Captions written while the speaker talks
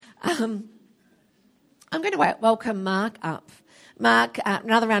I'm going to welcome Mark up. Mark,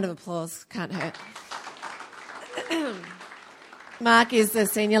 another round of applause, can't hurt. Mark is the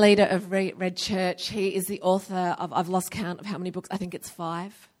senior leader of Red Church. He is the author of, I've lost count of how many books, I think it's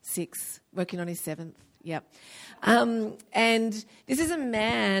 5, 6, working on his 7th, yep. And this is a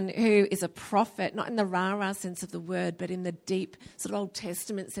man who is a prophet, not in the rah-rah sense of the word, but in the deep sort of Old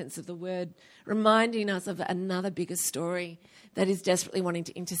Testament sense of the word, reminding us of another bigger story that is desperately wanting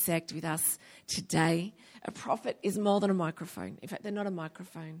to intersect with us today. A prophet is more than a microphone. In fact, they're not a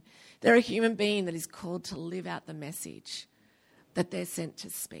microphone. They're a human being that is called to live out the message that they're sent to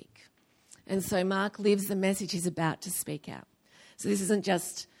speak. And so Mark lives the message he's about to speak out. So this isn't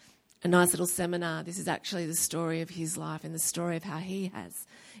just a nice little seminar. This is actually the story of his life and the story of how he has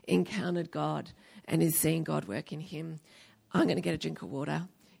encountered God and is seeing God work in him. I'm going to get a drink of water.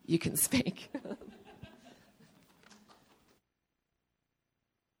 You can speak.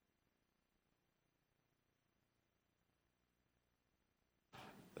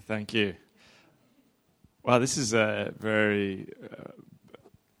 Thank you. Wow, this is a very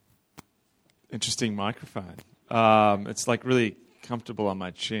interesting microphone. It's like really comfortable on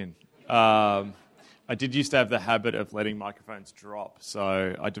my chin. I did used to have the habit of letting microphones drop,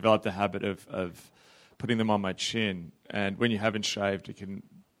 so I developed the habit of putting them on my chin, and when you haven't shaved, it can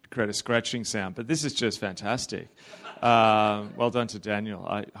create a scratching sound, but this is just fantastic. Well done to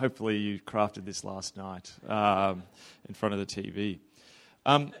Daniel. Hopefully you crafted this last night in front of the TV.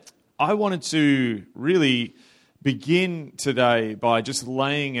 I wanted to really begin today by just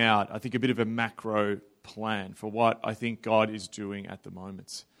laying out, I think, a bit of a macro plan for what I think God is doing at the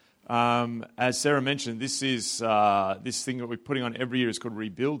moment. As Sarah mentioned, this is this thing that we're putting on every year is called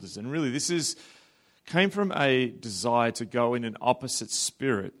Rebuilders, and really this came from a desire to go in an opposite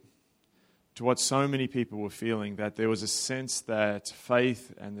spirit to what so many people were feeling, that there was a sense that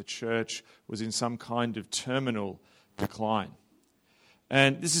faith and the church was in some kind of terminal decline.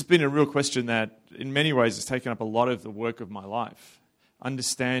 And this has been a real question that, in many ways, has taken up a lot of the work of my life.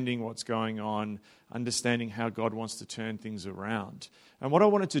 Understanding what's going on, understanding how God wants to turn things around. And what I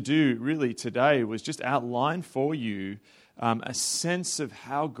wanted to do, really, today was just outline for you a sense of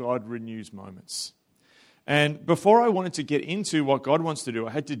how God renews moments. And before I wanted to get into what God wants to do,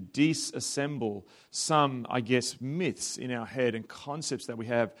 I had to disassemble some, I guess, myths in our head and concepts that we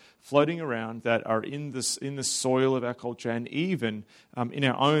have floating around that are in the soil of our culture and even in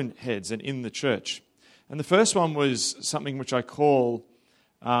our own heads and in the church. And the first one was something which I call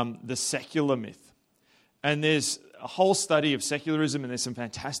the secular myth. And there's a whole study of secularism, and there's some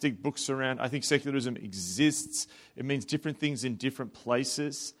fantastic books around. I think secularism exists. It means different things in different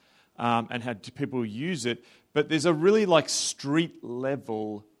places. And how people use it, but there's a really street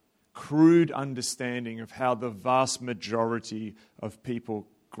level, crude understanding of how the vast majority of people,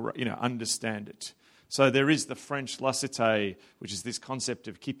 understand it. So there is the French laïcité, which is this concept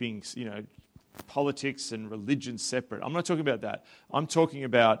of keeping, politics and religion separate. I'm not talking about that. I'm talking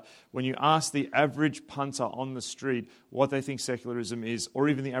about when you ask the average punter on the street what they think secularism is, or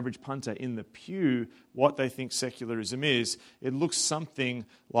even the average punter in the pew what they think secularism is, it looks something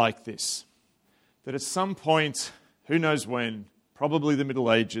like this. That at some point, who knows when, probably the Middle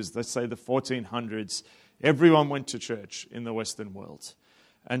Ages, let's say the 1400s, everyone went to church in the Western world.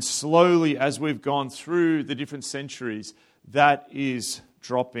 And slowly, as we've gone through the different centuries, that is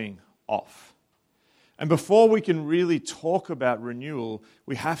dropping off. And before we can really talk about renewal,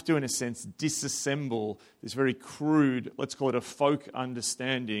 we have to, in a sense, disassemble this very crude, let's call it a folk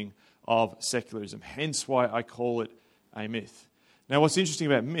understanding of secularism. Hence why I call it a myth. Now, what's interesting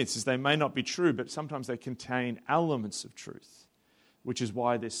about myths is they may not be true, but sometimes they contain elements of truth, which is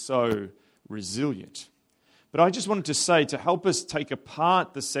why they're so resilient. But I just wanted to say, to help us take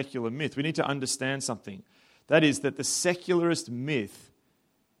apart the secular myth, we need to understand something. That is that the secularist myth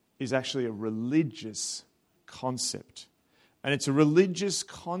is actually a religious concept. And it's a religious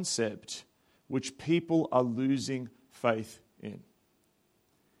concept which people are losing faith in.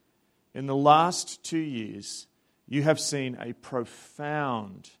 In the last 2 years, you have seen a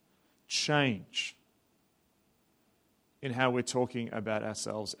profound change in how we're talking about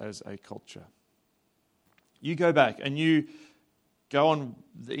ourselves as a culture. You go back and you go on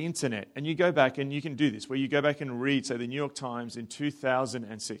the internet and you go back, and you can do this, where you go back and read, say, the New York Times in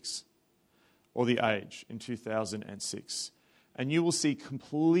 2006 or The Age in 2006. And you will see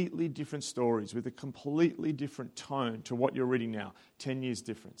completely different stories with a completely different tone to what you're reading now, 10 years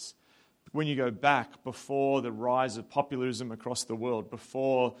difference. When you go back before the rise of populism across the world,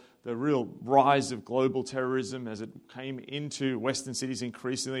 before the real rise of global terrorism as it came into Western cities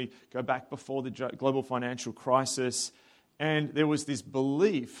increasingly, go back before the global financial crisis, and there was this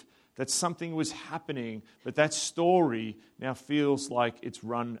belief that something was happening, but that story now feels like it's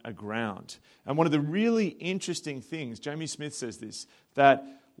run aground. And one of the really interesting things, Jamie Smith says this, that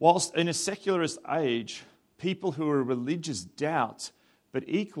whilst in a secularist age, people who are religious doubt, but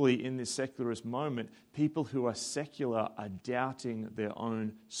equally in this secularist moment, people who are secular are doubting their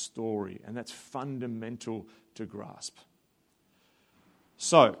own story. And that's fundamental to grasp.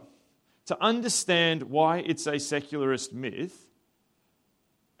 So, to understand why it's a secularist myth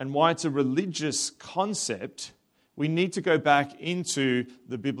and why it's a religious concept, we need to go back into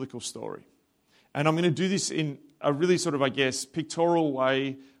the biblical story. And I'm going to do this in a really sort of, pictorial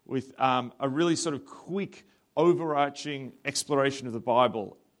way with a really sort of quick, overarching exploration of the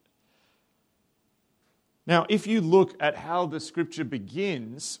Bible. Now, if you look at how the scripture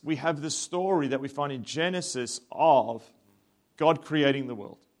begins, we have the story that we find in Genesis of God creating the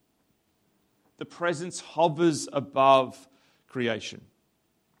world. The presence hovers above creation.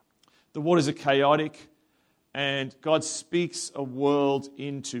 The waters are chaotic, and God speaks a world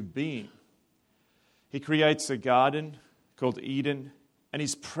into being. He creates a garden called Eden, and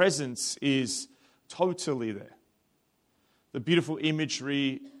His presence is totally there. The beautiful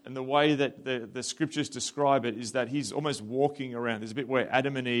imagery and the way that the scriptures describe it is that He's almost walking around. There's a bit where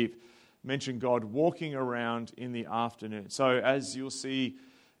Adam and Eve mention God walking around in the afternoon. So as you'll see,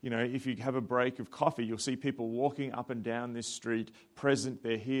 if you have a break of coffee, you'll see people walking up and down this street, present,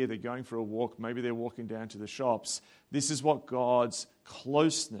 they're here, they're going for a walk, maybe they're walking down to the shops. This is what God's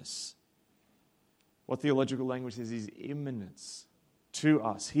closeness, what theological language says is immanence to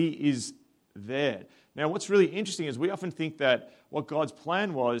us. He is there. Now, what's really interesting is we often think that what God's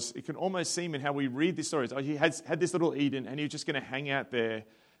plan was, it can almost seem in how we read these stories, He had this little Eden and He was just going to hang out there,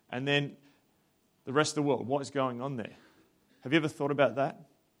 and then the rest of the world, what is going on there? Have you ever thought about that?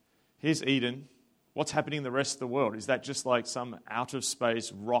 Here's Eden. What's happening in the rest of the world? Is that just like some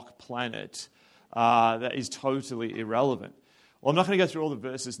out-of-space rock planet that is totally irrelevant? Well, I'm not going to go through all the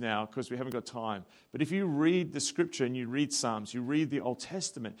verses now because we haven't got time. But if you read the scripture and you read Psalms, you read the Old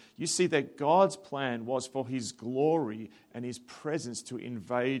Testament, you see that God's plan was for His glory and His presence to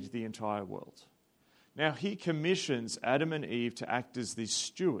invade the entire world. Now, He commissions Adam and Eve to act as these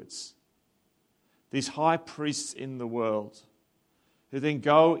stewards, these high priests in the world, who then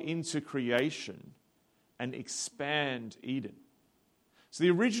go into creation and expand Eden. So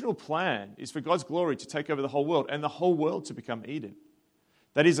the original plan is for God's glory to take over the whole world and the whole world to become Eden.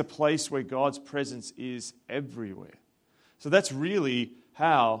 That is a place where God's presence is everywhere. So that's really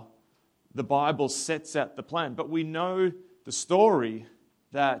how the Bible sets out the plan. But we know the story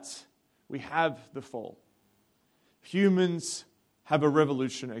that we have the fall. Humans have a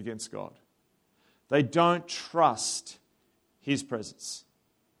revolution against God. They don't trust His presence,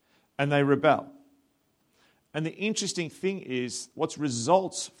 and they rebel. And the interesting thing is, what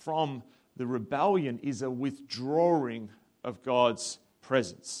results from the rebellion is a withdrawing of God's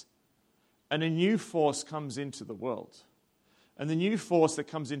presence. And a new force comes into the world. And the new force that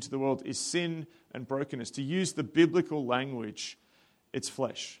comes into the world is sin and brokenness. To use the biblical language, it's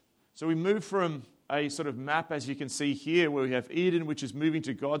flesh. So we move from a sort of map, as you can see here, where we have Eden, which is moving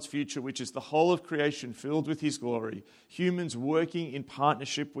to God's future, which is the whole of creation filled with His glory. Humans working in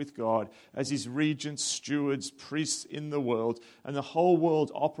partnership with God as His regents, stewards, priests in the world, and the whole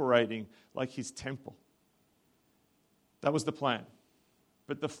world operating like His temple. That was the plan.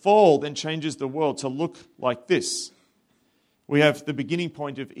 But the fall then changes the world to look like this. We have the beginning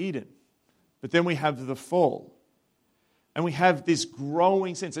point of Eden, but then we have the fall. And we have this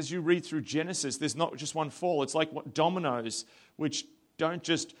growing sense. As you read through Genesis, there's not just one fall. It's like what dominoes, which don't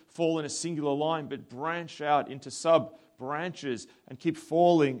just fall in a singular line, but branch out into sub-branches and keep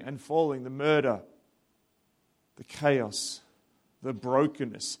falling and falling. The murder, the chaos, the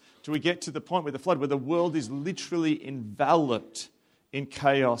brokenness. Till we get to the point where the flood, where the world is literally enveloped in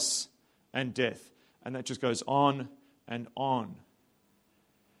chaos and death. And that just goes on and on.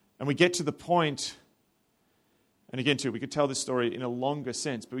 And we get to the point... And again, too, we could tell this story in a longer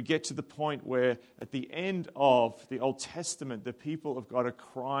sense, but we get to the point where at the end of the Old Testament, the people of God are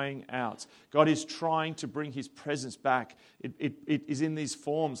crying out. God is trying to bring His presence back. It is in these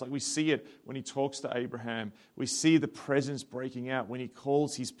forms, like we see it when He talks to Abraham. We see the presence breaking out when He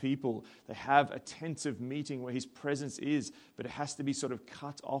calls His people. They have a tensive meeting where His presence is, but it has to be sort of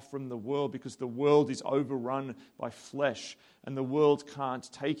cut off from the world because the world is overrun by flesh, and the world can't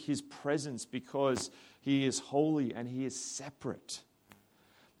take His presence because He is holy and He is separate.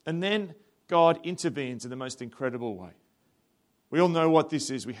 And then God intervenes in the most incredible way. We all know what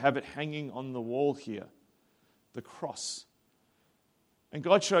this is. We have it hanging on the wall here. The cross. And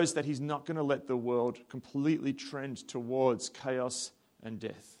God shows that He's not going to let the world completely trend towards chaos and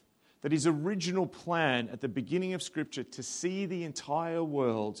death. that his original plan at the beginning of Scripture to see the entire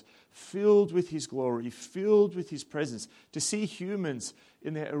world filled with his glory, filled with his presence, to see humans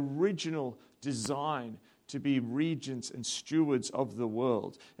in their original design to be regents and stewards of the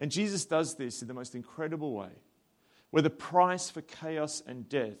world. And Jesus does this in the most incredible way, where the price for chaos and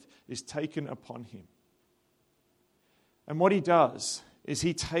death is taken upon him. And what he does is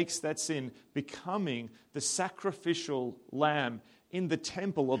he takes that sin, becoming the sacrificial lamb in the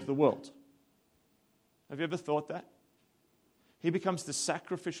temple of the world. Have you ever thought that? He becomes the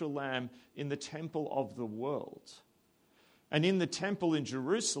sacrificial lamb in the temple of the world. And in the temple in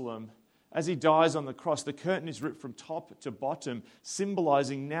Jerusalem, as he dies on the cross, the curtain is ripped from top to bottom,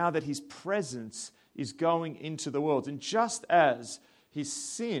 symbolizing now that his presence is going into the world. And just as his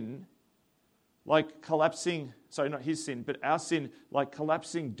sin, like collapsing, sorry, not his sin, but our sin, like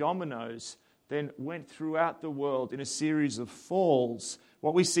collapsing dominoes, then went throughout the world in a series of falls.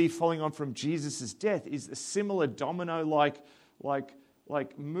 What we see following on from Jesus' death is a similar domino-like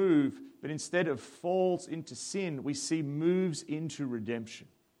move, but instead of falls into sin, we see moves into redemption.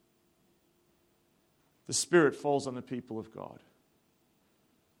 The Spirit falls on the people of God.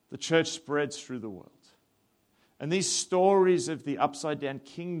 The church spreads through the world. And these stories of the upside-down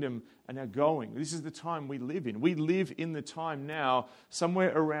kingdom are now going. This is the time we live in. We live in the time now,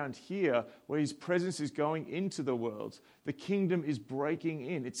 somewhere around here, where his presence is going into the world. The kingdom is breaking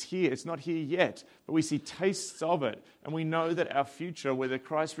in. It's here. It's not here yet, but we see tastes of it. And we know that our future, whether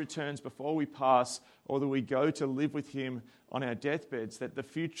Christ returns before we pass or that we go to live with him on our deathbeds, that the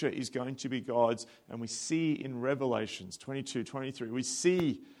future is going to be God's. And we see in Revelations 22, 23, we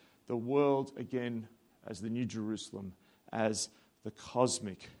see the world again as the New Jerusalem, as the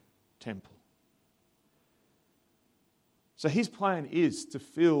cosmic temple. So his plan is to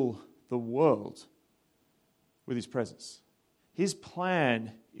fill the world with his presence. His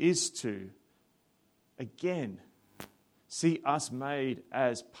plan is to, again, see us made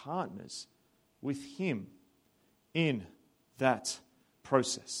as partners with him in that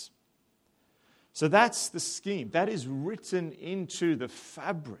process. So that's the scheme. That is written into the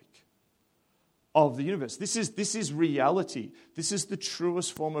fabric of the universe. This is reality. This is the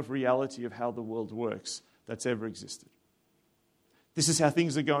truest form of reality of how the world works that's ever existed. This is how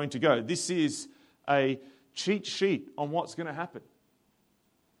things are going to go. This is a cheat sheet on what's going to happen.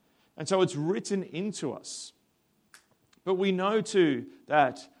 And so it's written into us. But we know too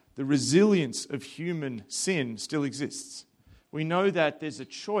that the resilience of human sin still exists. We know that there's a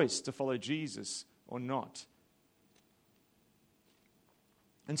choice to follow Jesus or not.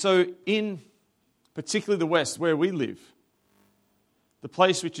 And so in particularly the West, where we live, the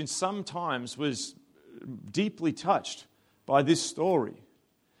place which in some times was deeply touched by this story,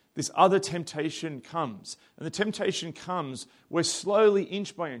 this other temptation comes. And the temptation comes where slowly,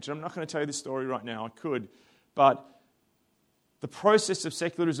 inch by inch, and I'm not going to tell you this story right now, I could, but the process of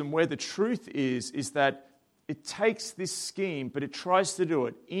secularism, where the truth is that it takes this scheme, but it tries to do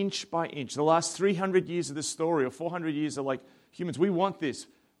it inch by inch. The last 300 years of the story, or 400 years, are like, humans, we want this,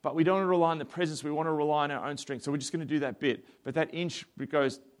 but we don't want to rely on the presence. We want to rely on our own strength. So we're just going to do that bit. But that inch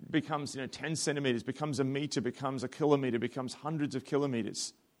becomes 10 centimeters, becomes a meter, becomes a kilometer, becomes hundreds of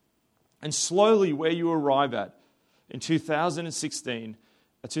kilometers. And slowly, where you arrive at in 2016,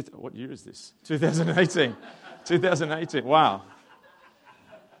 what year is this? 2018. 2018. Wow.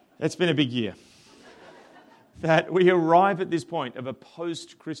 It's been a big year. That we arrive at this point of a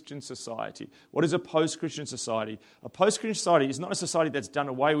post-Christian society. What is a post-Christian society? A post-Christian society is not a society that's done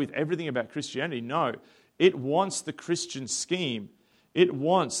away with everything about Christianity. No, it wants the Christian scheme. It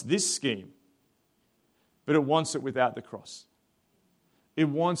wants this scheme, but it wants it without the cross. It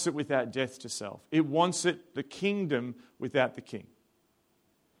wants it without death to self. It wants it, the kingdom, without the king.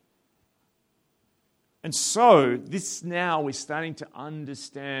 And so, this now we're starting to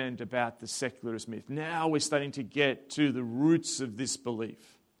understand about the secularist myth. Now we're starting to get to the roots of this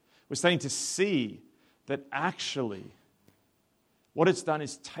belief. We're starting to see that actually what it's done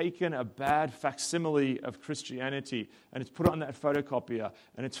is taken a bad facsimile of Christianity and it's put it on that photocopier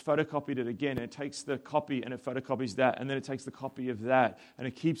and it's photocopied it again and it takes the copy and it photocopies that and then it takes the copy of that and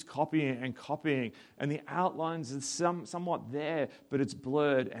it keeps copying and copying and the outlines are somewhat there, but it's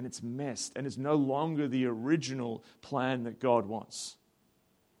blurred and it's messed and it's no longer the original plan that God wants.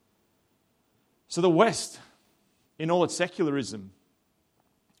 So the West, in all its secularism,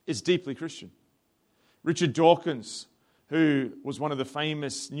 is deeply Christian. Richard Dawkins, who was one of the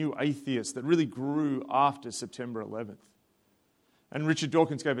famous new atheists that really grew after September 11th. And Richard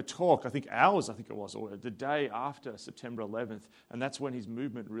Dawkins gave a talk, I think it was, or the day after September 11th, and that's when his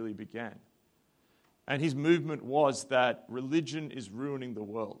movement really began. And his movement was that religion is ruining the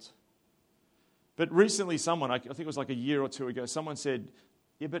world. But recently someone, I think it was like a year or two ago, someone said,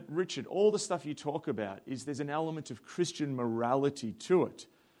 yeah, but Richard, all the stuff you talk about is there's an element of Christian morality to it.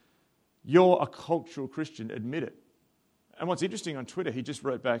 You're a cultural Christian, admit it. And what's interesting on Twitter, he just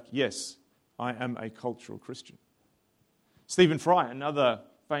wrote back, yes, I am a cultural Christian. Stephen Fry, another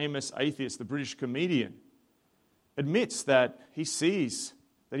famous atheist, the British comedian, admits that he sees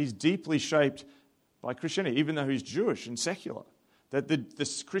that he's deeply shaped by Christianity, even though he's Jewish and secular. That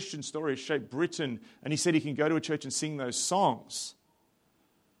this Christian story has shaped Britain, and he said he can go to a church and sing those songs.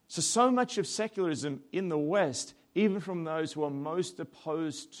 So much of secularism in the West, even from those who are most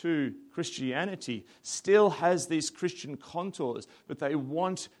opposed to Christianity, still has these Christian contours, but they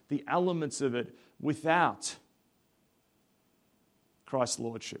want the elements of it without Christ's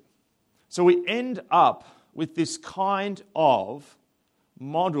lordship. So we end up with this kind of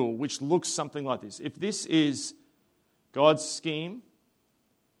model which looks something like this. If this is God's scheme,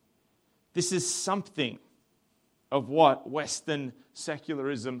 this is something of what Western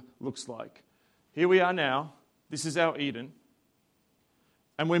secularism looks like. Here we are now. This is our Eden.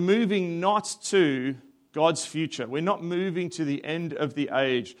 And we're moving not to God's future. We're not moving to the end of the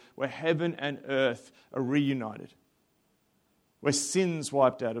age where heaven and earth are reunited, where sin's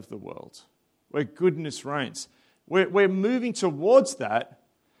wiped out of the world, where goodness reigns. We're moving towards that,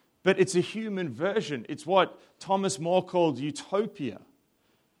 but it's a human version. It's what Thomas More called utopia.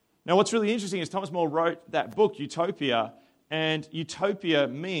 Now, what's really interesting is Thomas More wrote that book, Utopia, and utopia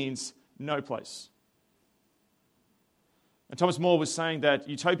means no place. And Thomas More was saying that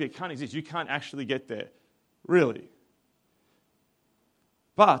utopia can't exist. You can't actually get there, really.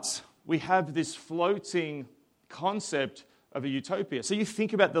 But we have this floating concept of a utopia. So you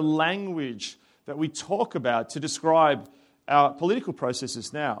think about the language that we talk about to describe our political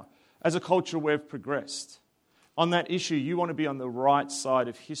processes now. As a culture, we've progressed. On that issue, you want to be on the right side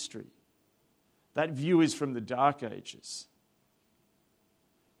of history. That view is from the Dark Ages.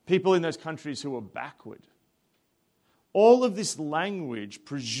 People in those countries who are backward. All of this language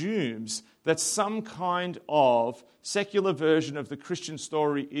presumes that some kind of secular version of the Christian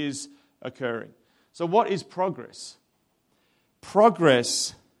story is occurring. So what is progress?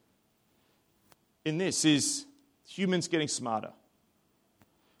 Progress in this is humans getting smarter.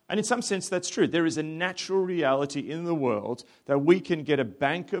 And in some sense, that's true. There is a natural reality in the world that we can get a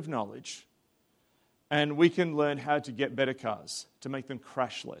bank of knowledge and we can learn how to get better cars, to make them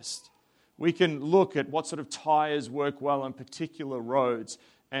crash less. We can look at what sort of tyres work well on particular roads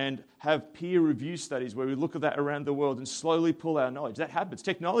and have peer review studies where we look at that around the world and slowly pull our knowledge. That happens.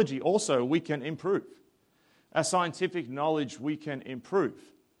 Technology also we can improve. Our scientific knowledge we can improve.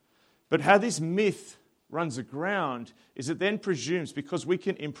 But how this myth runs aground is it then presumes because we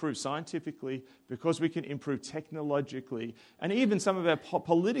can improve scientifically, because we can improve technologically, and even some of our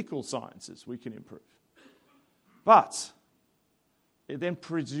political sciences we can improve. But it then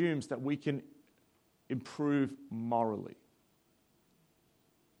presumes that we can improve morally.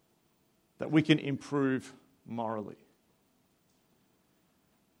 That we can improve morally.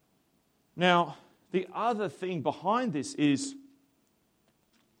 Now, the other thing behind this is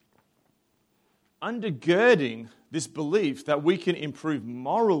undergirding this belief that we can improve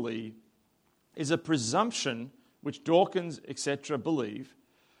morally is a presumption which Dawkins, etc., believe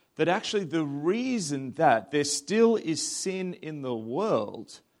that actually the reason that there still is sin in the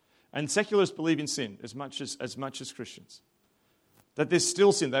world, and secularists believe in sin as much as Christians, that there's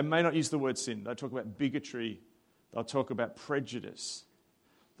still sin. They may not use the word sin. They'll talk about bigotry. They'll talk about prejudice.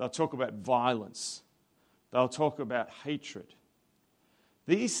 They'll talk about violence. They'll talk about hatred.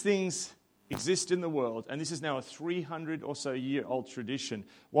 These things exist in the world, and this is now a 300 or so year old tradition.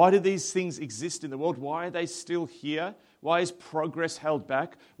 Why do these things exist in the world? Why are they still here? Why is progress held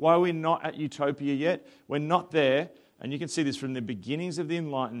back? Why are we not at utopia yet? We're not there, and you can see this from the beginnings of the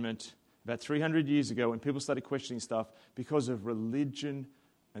Enlightenment, about 300 years ago when people started questioning stuff because of religion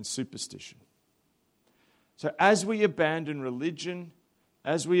and superstition. So as we abandon religion,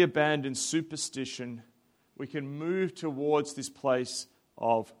 as we abandon superstition, we can move towards this place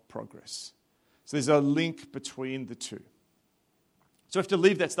of progress. So there's a link between the two. So we have to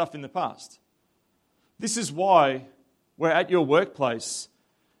leave that stuff in the past. This is why we're at your workplace,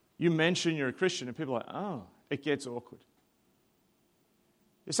 you mention you're a Christian, and people are like, oh, it gets awkward.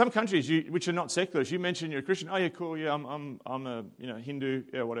 There's some countries which are not secular. You mention you're a Christian, oh yeah, cool, yeah, I'm a Hindu,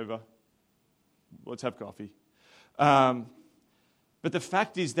 yeah, whatever. Let's have coffee. But the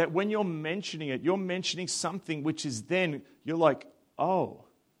fact is that when you're mentioning it, you're mentioning something which is then, you're like, oh,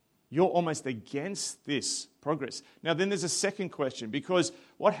 you're almost against this progress. Now, then there's a second question, because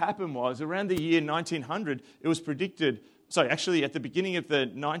what happened was around the year 1900, it was predicted actually at the beginning of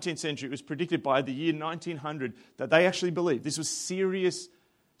the 19th century, it was predicted by the year 1900 that they actually believed, this was serious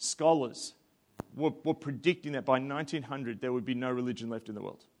scholars, were predicting that by 1900 there would be no religion left in the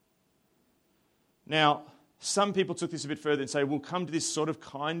world. Now, some people took this a bit further and say, we'll come to this sort of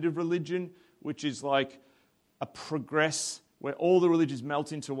kind of religion, which is like a progress where all the religions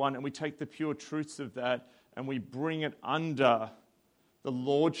melt into one, and we take the pure truths of that and we bring it under the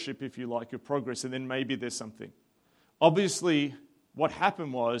lordship, if you like, of progress, and then maybe there's something. Obviously, what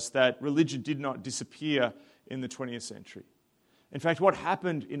happened was that religion did not disappear in the 20th century. In fact, what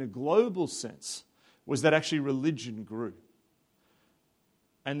happened in a global sense was that actually religion grew.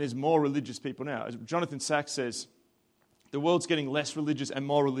 And there's more religious people now. As Jonathan Sachs says, the world's getting less religious and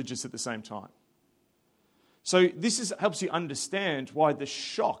more religious at the same time. So this helps you understand why the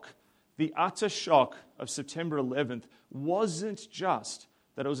shock, the utter shock of September 11th wasn't just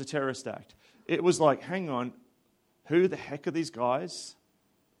that it was a terrorist act. It was like, hang on, who the heck are these guys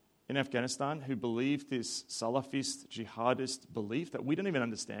in Afghanistan who believe this Salafist, jihadist belief that we don't even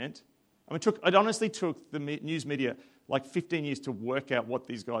understand? I mean, it honestly took the news media like 15 years to work out what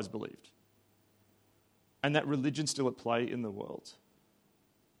these guys believed. And that religion's still at play in the world.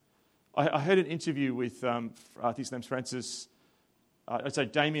 I heard an interview with, I think his name's Francis,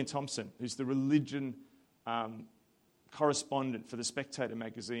 Damien Thompson, who's the religion correspondent for the Spectator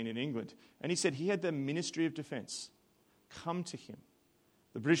magazine in England. And he said he had the Ministry of Defence come to him,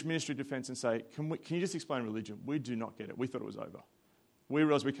 the British Ministry of Defence, and say, can you just explain religion? We do not get it. We thought it was over. We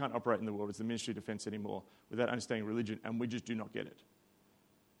realise we can't operate in the world as the Ministry of Defence anymore without understanding religion, and we just do not get it.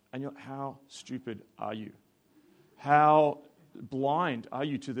 And you're like, how stupid are you? How blind are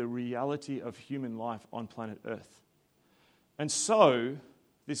you to the reality of human life on planet Earth? And so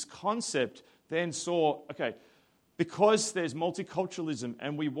this concept then saw, okay, because there's multiculturalism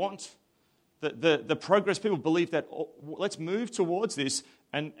and we want the progress, people believe that let's move towards this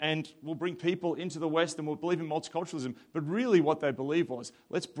and we'll bring people into the West and we'll believe in multiculturalism. But really what they believe was,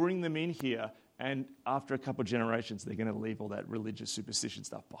 let's bring them in here, and after a couple of generations, they're going to leave all that religious superstition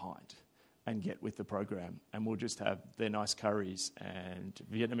stuff behind and get with the program. And we'll just have their nice curries and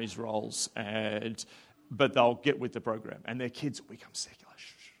Vietnamese rolls, but they'll get with the program. And their kids will become secular.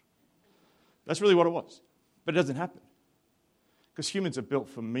 That's really what it was. But it doesn't happen. Because humans are built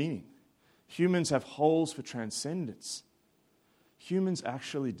for meaning. Humans have holes for transcendence. Humans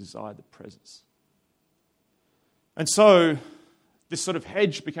actually desire the presence. And so this sort of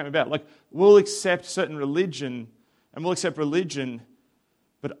hedge became about, like, we'll accept certain religion, and we'll accept religion,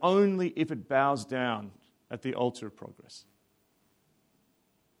 but only if it bows down at the altar of progress.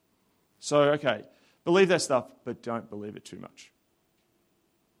 So, okay, believe that stuff, but don't believe it too much.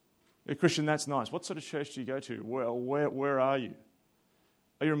 You're a Christian, that's nice. What sort of church do you go to? Well, where are you?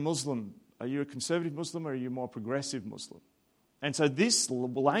 Are you a Muslim? Are you a conservative Muslim, or are you a more progressive Muslim? And so this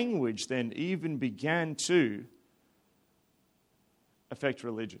language then even began to affect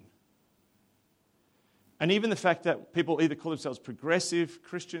religion. And even the fact that people either call themselves progressive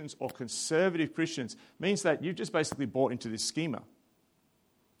Christians or conservative Christians means that you've just basically bought into this schema.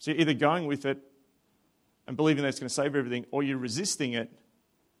 So you're either going with it and believing that it's going to save everything, or you're resisting it,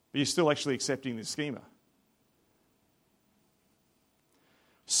 but you're still actually accepting this schema.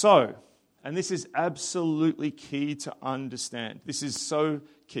 So, and this is absolutely key to understand. This is so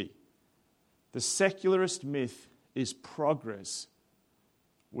key. The secularist myth is progress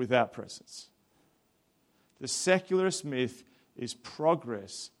without presence. The secularist myth is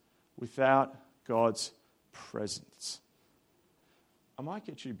progress without God's presence. I might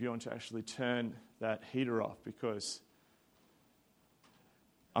get you, Bjorn, to actually turn that heater off, because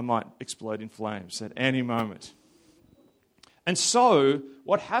I might explode in flames at any moment. And so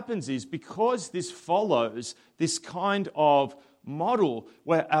what happens is, because this follows this kind of model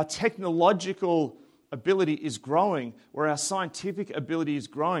where our technological ability is growing, where our scientific ability is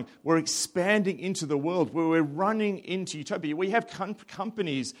growing, we're expanding into the world, where we're running into utopia. We have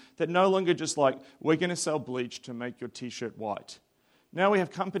companies that no longer just like, we're going to sell bleach to make your t-shirt white. Now we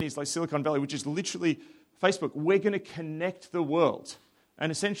have companies like Silicon Valley, which is literally Facebook. We're going to connect the world.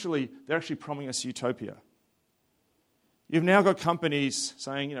 And essentially, they're actually promising us utopia. You've now got companies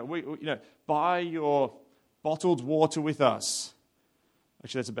saying, buy your bottled water with us.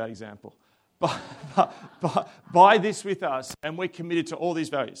 Actually, that's a bad example. Buy this with us, and we're committed to all these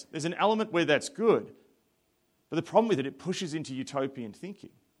values. There's an element where that's good, but the problem with it pushes into utopian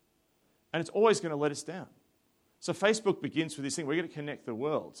thinking. And it's always going to let us down. So Facebook begins with this thing, we're going to connect the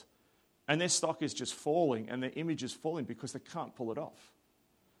world. And their stock is just falling, and their image is falling because they can't pull it off.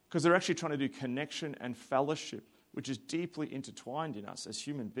 Because they're actually trying to do connection and fellowship which is deeply intertwined in us as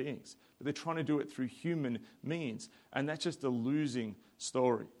human beings. But they're trying to do it through human means, and that's just a losing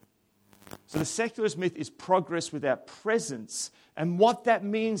story. So the secularist myth is progress without presence, and what that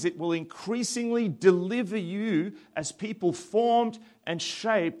means, it will increasingly deliver you as people formed and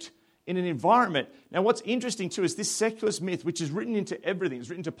shaped in an environment. Now, what's interesting too is this secularist myth, which is written into everything. It's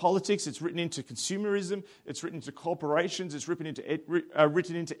written into politics, it's written into consumerism, it's written into corporations, it's written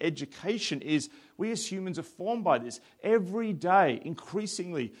into education, is we as humans are formed by this. Every day,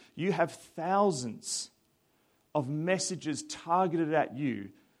 increasingly, you have thousands of messages targeted at you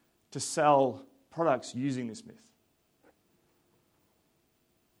to sell products using this myth.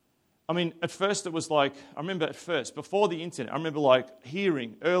 I mean, at first it was like, I remember at first, before the internet, I remember like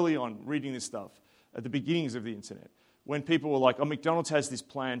hearing early on, reading this stuff, at the beginnings of the internet, when people were like, oh, McDonald's has this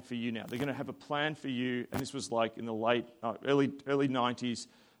plan for you now. They're going to have a plan for you, and this was like in the early 90s,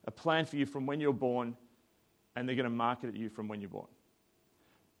 a plan for you from when you're born, and they're going to market at you from when you're born.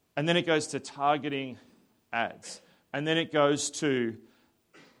 And then it goes to targeting ads. And then it goes to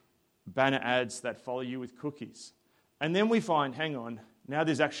banner ads that follow you with cookies. And then we find, hang on, now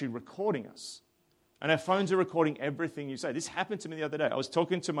there's actually recording us. And our phones are recording everything you say. This happened to me the other day. I was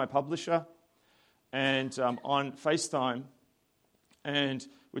talking to my publisher and on FaceTime, and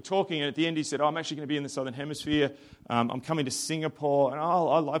we're talking, and at the end he said, oh, I'm actually going to be in the Southern Hemisphere. I'm coming to Singapore. And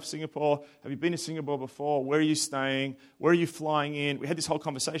I love Singapore. Have you been to Singapore before? Where are you staying? Where are you flying in? We had this whole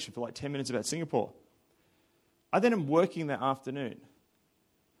conversation for like 10 minutes about Singapore. I then am working that afternoon,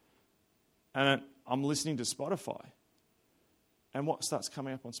 and I'm listening to Spotify. And what starts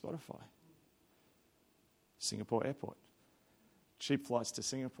coming up on Spotify? Singapore Airport. Cheap flights to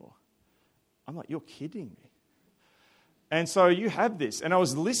Singapore. I'm like, you're kidding me. And so you have this. And I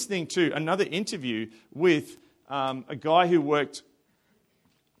was listening to another interview with a guy who worked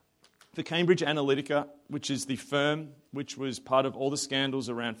for Cambridge Analytica, which is the firm which was part of all the scandals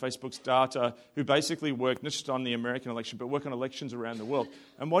around Facebook's data, who basically worked not just on the American election, but work on elections around the world.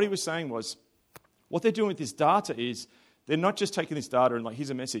 And what he was saying was, what they're doing with this data is, they're not just taking this data and like, here's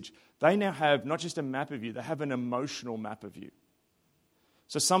a message. They now have not just a map of you, they have an emotional map of you.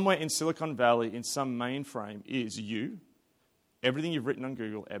 So somewhere in Silicon Valley, in some mainframe, is you, everything you've written on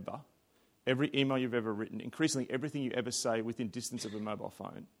Google ever, every email you've ever written, increasingly everything you ever say within distance of a mobile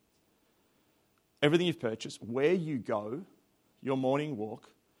phone, everything you've purchased, where you go, your morning walk,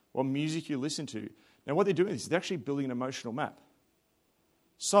 what music you listen to. Now what they're doing is they're actually building an emotional map.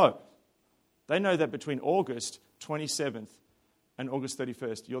 So they know that between August 27th and August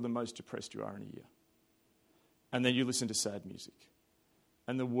 31st, you're the most depressed you are in a year. And then you listen to sad music.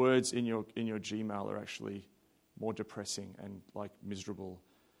 And the words in your Gmail are actually more depressing and like miserable.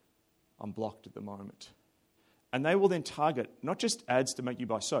 I'm blocked at the moment. And they will then target not just ads to make you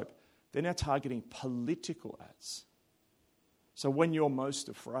buy soap, they're now targeting political ads. So when you're most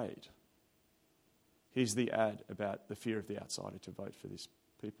afraid, here's the ad about the fear of the outsider to vote for this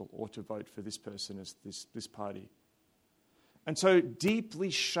people or to vote for this person as this party. And so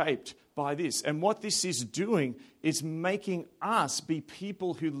deeply shaped by this. And what this is doing is making us be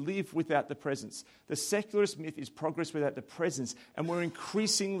people who live without the presence. The secularist myth is progress without the presence, and we're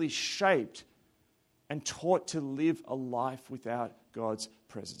increasingly shaped and taught to live a life without God's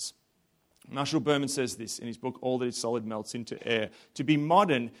presence. Marshall Berman says this in his book, All That Is Solid Melts Into Air. To be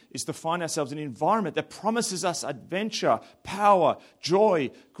modern is to find ourselves in an environment that promises us adventure, power, joy,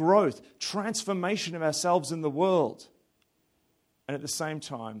 growth, transformation of ourselves and the world. And at the same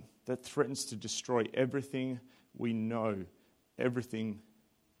time, that threatens to destroy everything we know, everything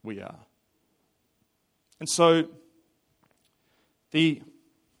we are. And so, the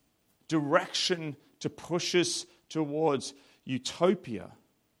direction to push us towards utopia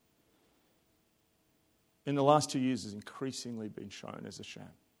in the last 2 years has increasingly been shown as a sham.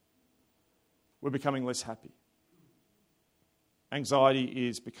 We're becoming less happy. Anxiety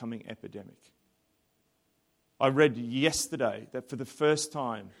is becoming epidemic. I read yesterday that for the first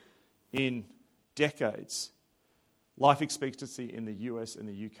time in decades, life expectancy in the US and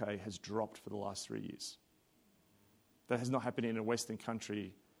the UK has dropped for the last 3 years. That has not happened in a Western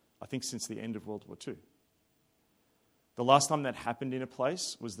country, I think, since the end of World War II. The last time that happened in a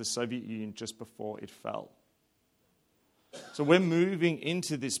place was the Soviet Union just before it fell. So we're moving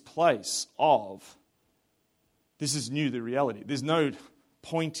into this place of, this is new, the reality. There's no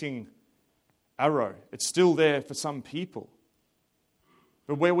pointing arrow. It's still there for some people.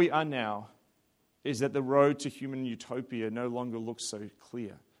 But where we are now is that the road to human utopia no longer looks so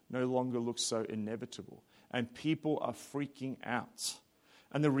clear, no longer looks so inevitable. And people are freaking out.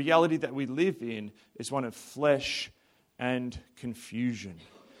 And the reality that we live in is one of flesh and confusion.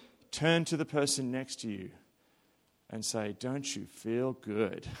 Turn to the person next to you and say, don't you feel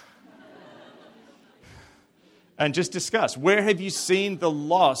good? And just discuss, where have you seen the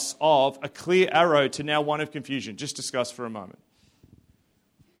loss of a clear arrow to now one of confusion? Just discuss for a moment.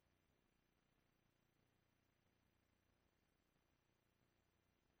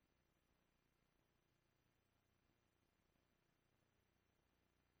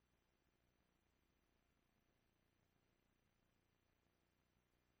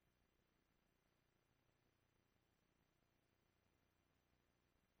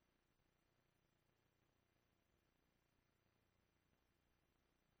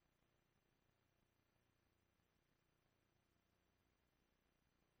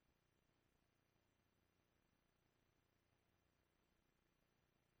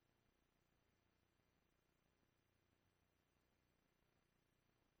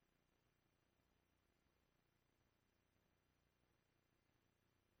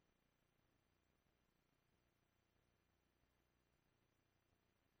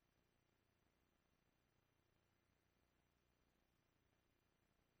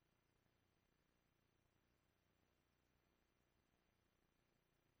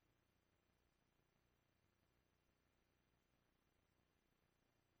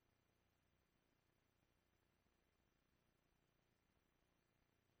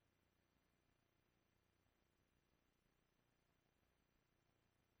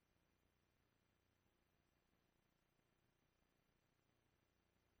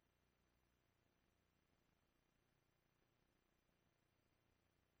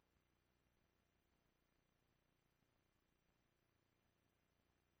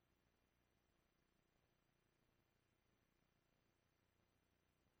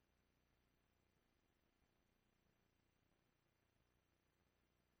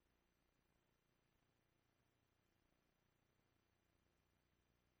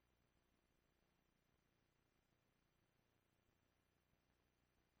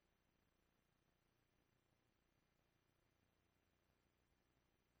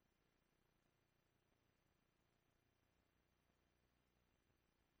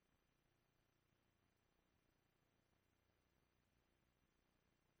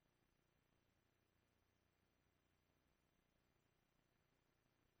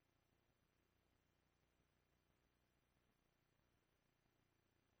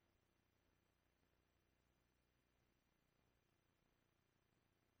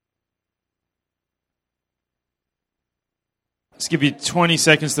 Let's give you 20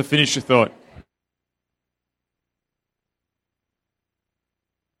 seconds to finish your thought.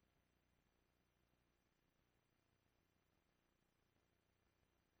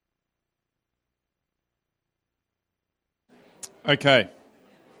 Okay.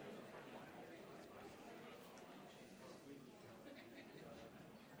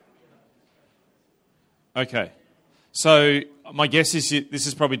 Okay. So my guess is this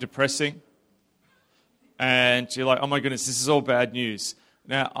is probably depressing. And you're like, oh my goodness, this is all bad news.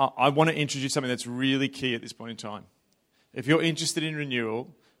 Now, I want to introduce something that's really key at this point in time. If you're interested in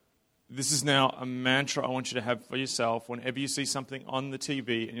renewal, this is now a mantra I want you to have for yourself. Whenever you see something on the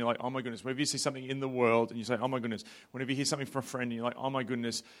TV and you're like, oh my goodness, whenever you see something in the world and you say, oh my goodness, whenever you hear something from a friend and you're like, oh my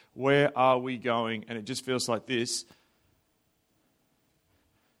goodness, where are we going? And it just feels like this.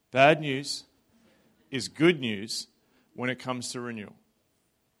 Bad news is good news when it comes to renewal.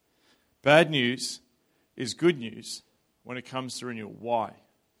 Bad news is good news when it comes to renewal. Why?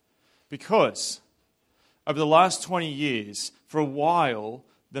 Because over the last 20 years, for a while,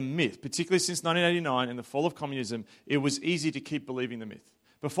 the myth, particularly since 1989 and the fall of communism, it was easy to keep believing the myth.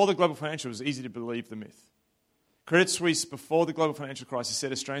 Before the global financial, it was easy to believe the myth. Credit Suisse, before the global financial crisis,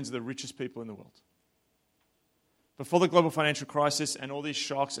 said Australians are the richest people in the world. Before the global financial crisis and all these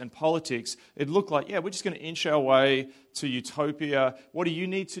shocks and politics, it looked like, yeah, we're just going to inch our way to utopia. What do you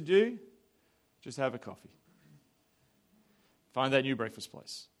need to do? Just have a coffee. Find that new breakfast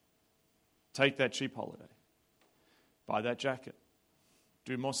place. Take that cheap holiday. Buy that jacket.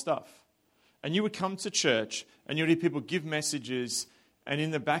 Do more stuff. And you would come to church and you'd hear people give messages, and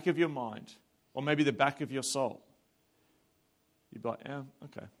in the back of your mind, or maybe the back of your soul, you'd be like, yeah,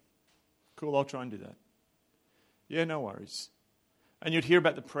 okay. Cool, I'll try and do that. Yeah, no worries. And you'd hear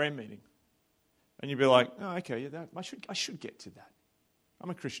about the prayer meeting. And you'd be like, oh, okay, yeah, I should get to that. I'm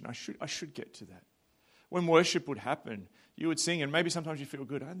a Christian. I should get to that. When worship would happen, you would sing, and maybe sometimes you feel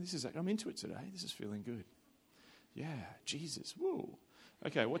good. I'm into it today. This is feeling good. Yeah, Jesus. Whoa.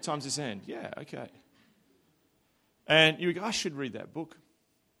 Okay, what time's this end? Yeah, okay. And you go, I should read that book.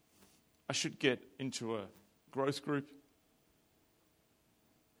 I should get into a growth group.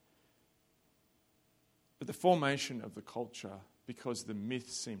 But the formation of the culture, because the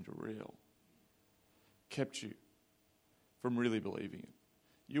myth seemed real, kept you from really believing it.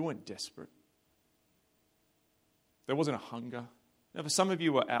 You weren't desperate. There wasn't a hunger. Now, for some of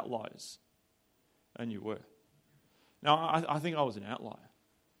you were outliers, and you were. Now, I think I was an outlier.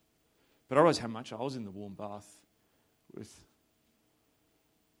 But I realized how much I was in the warm bath with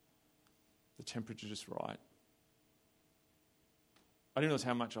the temperature just right. I didn't realize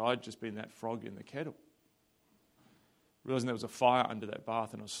how much I'd just been that frog in the kettle. Realizing there was a fire under that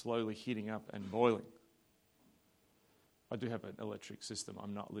bath and I was slowly heating up and boiling. I do have an electric system.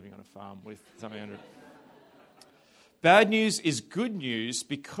 I'm not living on a farm with something under it. Bad news is good news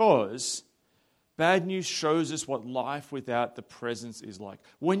because bad news shows us what life without the presence is like.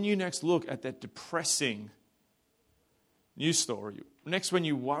 When you next look at that depressing news story, next when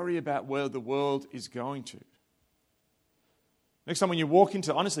you worry about where the world is going to, next time when you walk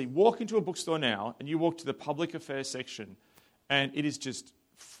into a bookstore now and you walk to the public affairs section and it is just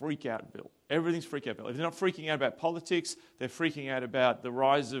freak outville. Everything's freak outville. If they're not freaking out about politics, they're freaking out about the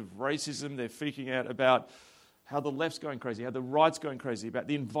rise of racism, they're freaking out about how the left's going crazy, how the right's going crazy, about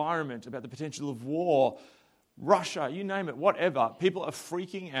the environment, about the potential of war, Russia, you name it, whatever. People are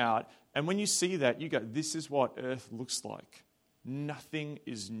freaking out. And when you see that, you go, this is what earth looks like. Nothing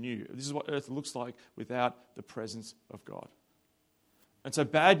is new. This is what earth looks like without the presence of God. And so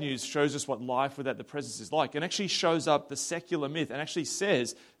bad news shows us what life without the presence is like, and actually shows up the secular myth and actually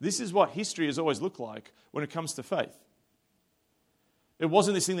says this is what history has always looked like when it comes to faith. It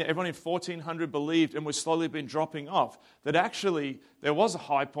wasn't this thing that everyone in 1400 believed and was slowly been dropping off. That actually there was a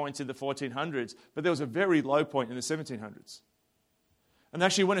high point in the 1400s, but there was a very low point in the 1700s. And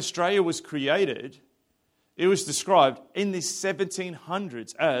actually when Australia was created, it was described in the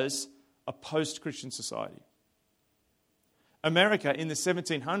 1700s as a post-Christian society. America in the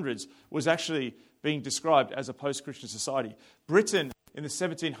 1700s was actually being described as a post-Christian society. Britain in the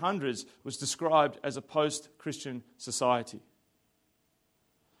 1700s was described as a post-Christian society.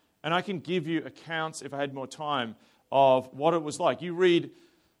 And I can give you accounts, if I had more time, of what it was like. You read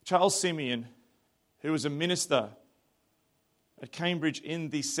Charles Simeon, who was a minister at Cambridge in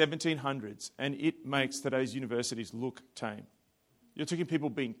the 1700s, and it makes today's universities look tame. You're talking people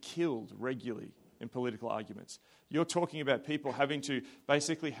being killed regularly in political arguments. You're talking about people having to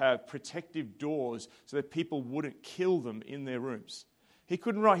basically have protective doors so that people wouldn't kill them in their rooms. He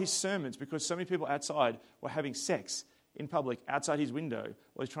couldn't write his sermons because so many people outside were having sex in public outside his window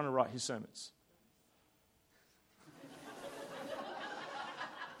while he's trying to write his sermons.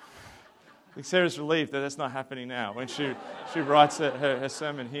 I think Sarah's relieved that that's not happening now when she writes her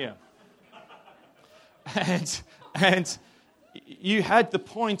sermon here. And you had the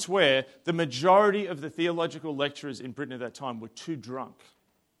point where the majority of the theological lecturers in Britain at that time were too drunk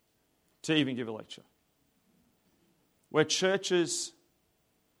to even give a lecture. Where churches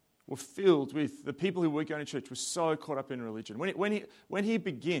were filled with the people who were going to church were so caught up in religion. When he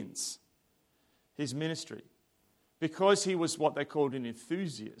begins his ministry, because he was what they called an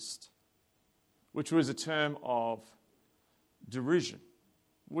enthusiast, which was a term of derision,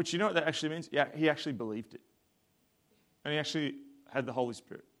 which you know what that actually means? Yeah, he actually believed it. And he actually had the Holy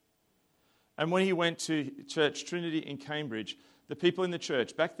Spirit. And when he went to church, Trinity in Cambridge, the people in the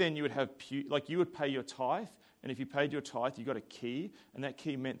church, back then you would have, you would pay your tithe, and if you paid your tithe, you got a key, and that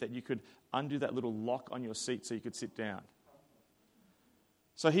key meant that you could undo that little lock on your seat so you could sit down.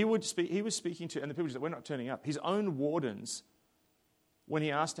 So he was speaking to, and the people said, we're not turning up. His own wardens, when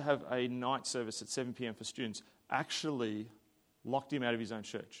he asked to have a night service at 7 p.m. for students, actually locked him out of his own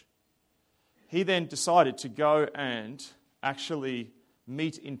church. He then decided to go and actually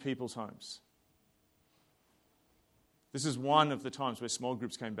meet in people's homes. This is one of the times where small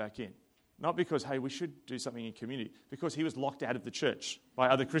groups came back in. Not because, hey, we should do something in community, because he was locked out of the church by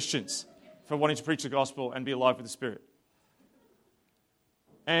other Christians for wanting to preach the gospel and be alive with the Spirit.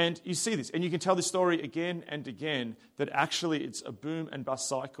 And you see this, and you can tell this story again and again, that actually it's a boom and bust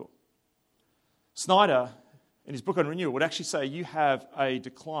cycle. Snyder, in his book on renewal, would actually say you have a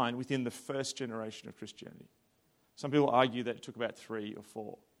decline within the first generation of Christianity. Some people argue that it took about 3 or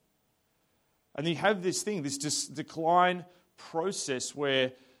 4. And you have this thing, this decline process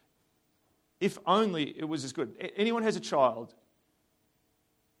where if only it was as good. Anyone has a child,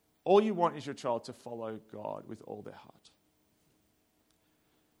 all you want is your child to follow God with all their heart.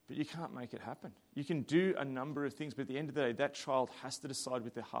 But you can't make it happen. You can do a number of things, but at the end of the day, that child has to decide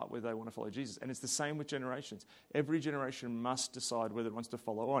with their heart whether they want to follow Jesus. And it's the same with generations. Every generation must decide whether it wants to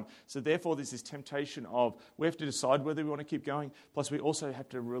follow on. So therefore, there's this temptation of we have to decide whether we want to keep going, plus we also have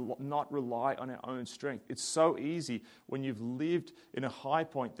to not rely on our own strength. It's so easy when you've lived in a high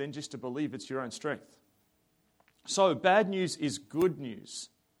point then just to believe it's your own strength. So bad news is good news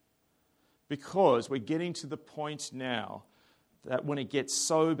because we're getting to the point now that when it gets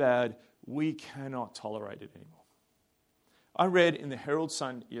so bad, we cannot tolerate it anymore. I read in the Herald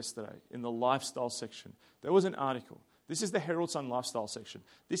Sun yesterday, in the lifestyle section, there was an article. This is the Herald Sun lifestyle section.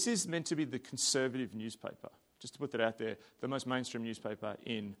 This is meant to be the conservative newspaper. Just to put that out there, the most mainstream newspaper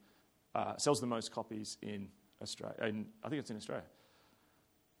sells the most copies in Australia. I think it's in Australia.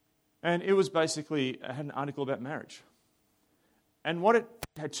 And it was basically, it had an article about marriage. And what it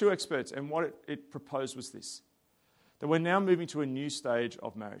had two experts, and what it proposed was this: that we're now moving to a new stage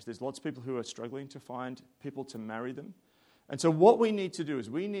of marriage. There's lots of people who are struggling to find people to marry them. And so what we need to do is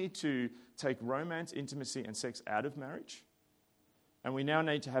we need to take romance, intimacy, and sex out of marriage. And we now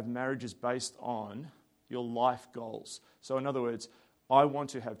need to have marriages based on your life goals. So in other words, I want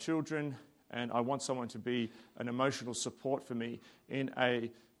to have children, and I want someone to be an emotional support for me in a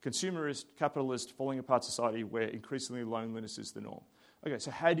consumerist, capitalist, falling apart society where increasingly loneliness is the norm. Okay,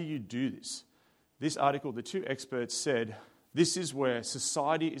 so how do you do this? This article, the two experts said, this is where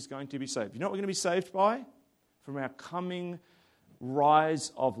society is going to be saved. You know what we're going to be saved by? From our coming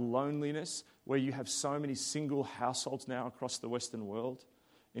rise of loneliness, where you have so many single households now across the Western world.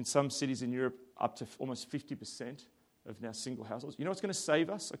 In some cities in Europe, up to almost 50% of now single households. You know what's going to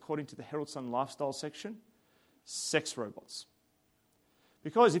save us, according to the Herald Sun lifestyle section? Sex robots.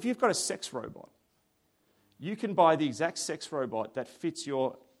 Because if you've got a sex robot, you can buy the exact sex robot that fits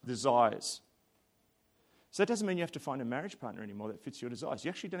your desires. So that doesn't mean you have to find a marriage partner anymore that fits your desires. You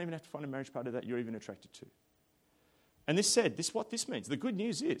actually don't even have to find a marriage partner that you're even attracted to. And what this means, the good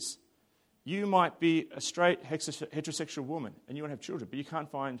news is, you might be a straight heterosexual woman and you want to have children, but you can't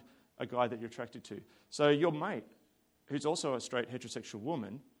find a guy that you're attracted to. So your mate, who's also a straight heterosexual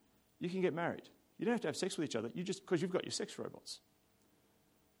woman, you can get married. You don't have to have sex with each other, because you've got your sex robots.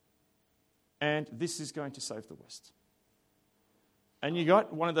 And this is going to save the West. And you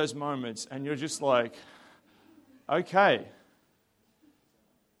got one of those moments and you're just like, okay.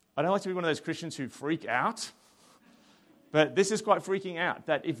 I don't like to be one of those Christians who freak out, but this is quite freaking out,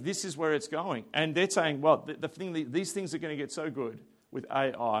 that if this is where it's going, and they're saying, well, these things are going to get so good with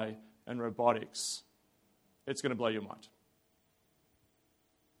AI and robotics, it's going to blow your mind.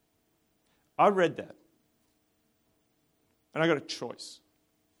 I read that, and I got a choice.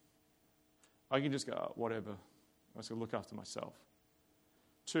 I can just go, oh, whatever. I'm just going to look after myself.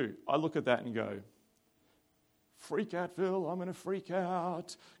 2, I look at that and go, freak out, Phil, I'm going to freak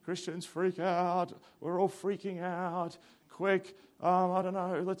out. Christians freak out. We're all freaking out. Quick, I don't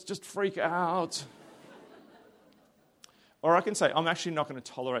know, let's just freak out. Or I can say, I'm actually not going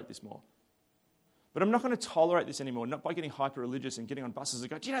to tolerate this more. But I'm not going to tolerate this anymore, not by getting hyper-religious and getting on buses and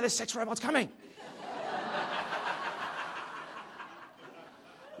go, do you know there's sex robots coming?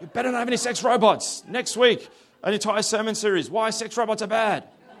 You better not have any sex robots. Next week, an entire sermon series, why sex robots are bad.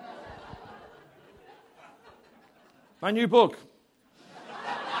 My new book.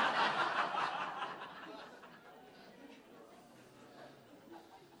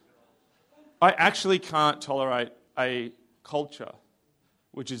 I actually can't tolerate a culture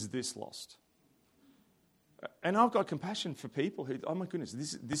which is this lost. And I've got compassion for people who, oh my goodness,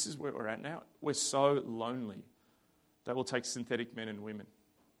 this is where we're at now. We're so lonely that we'll take synthetic men and women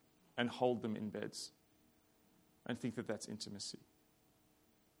and hold them in beds and think that that's intimacy.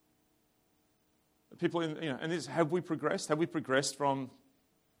 People, have we progressed? Have we progressed from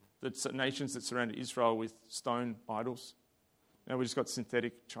the nations that surrounded Israel with stone idols? Now we just got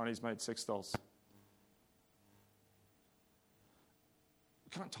synthetic Chinese-made sex dolls.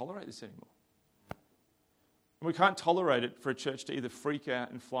 We can't tolerate this anymore. And we can't tolerate it for a church to either freak out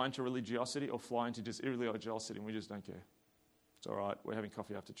and fly into religiosity or fly into just irreligiosity, and we just don't care. It's all right, we're having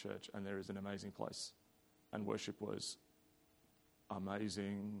coffee after church, and there is an amazing place. And worship was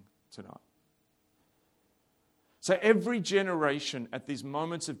amazing tonight. So every generation at these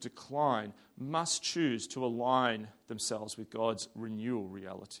moments of decline must choose to align themselves with God's renewal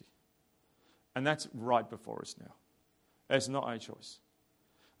reality. And that's right before us now. It's not a choice.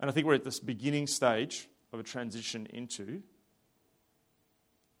 And I think we're at this beginning stage of a transition into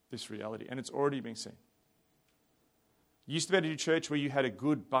this reality. And it's already being seen. You used to be able to do church where you had a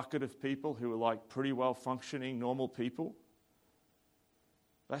good bucket of people who were like pretty well functioning, normal people.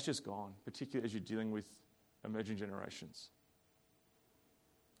 That's just gone, particularly as you're dealing with emerging generations.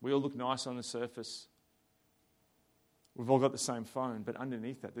 We all look nice on the surface. We've all got the same phone, but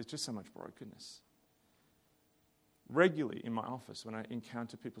underneath that, there's just so much brokenness. Regularly in my office, when I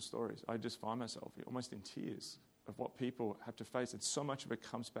encounter people's stories, I just find myself almost in tears of what people have to face. And so much of it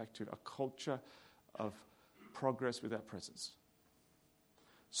comes back to a culture of progress without presence.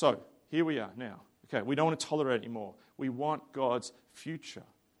 So, here we are now. Okay, we don't want to tolerate it anymore. We want God's future.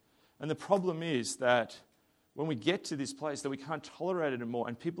 And the problem is that when we get to this place that we can't tolerate it anymore,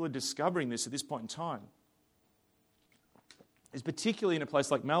 and people are discovering this at this point in time, is particularly in a place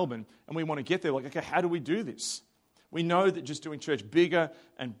like Melbourne, and we want to get there, like, okay, how do we do this? We know that just doing church bigger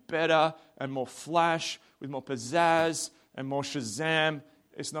and better and more flash, with more pizzazz and more Shazam,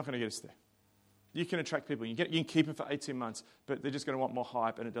 it's not going to get us there. You can attract people. You can keep them for 18 months, but they're just going to want more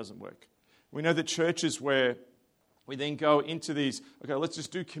hype, and it doesn't work. We know that churches where we then go into these, okay, let's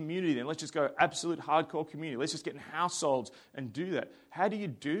just do community then. Let's just go absolute hardcore community. Let's just get in households and do that. How do you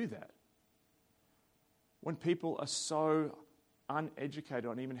do that when people are so uneducated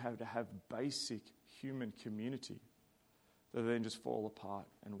on even how to have basic human community that they then just fall apart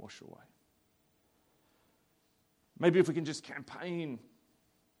and wash away? Maybe if we can just campaign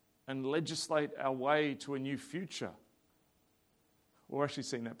and legislate our way to a new future. We're actually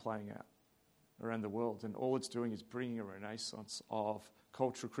seeing that playing out around the world, and all it's doing is bringing a renaissance of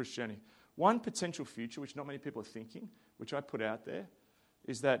cultural Christianity. One potential future, which not many people are thinking, which I put out there,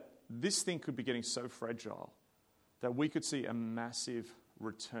 is that this thing could be getting so fragile that we could see a massive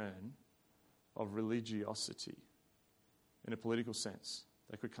return of religiosity in a political sense.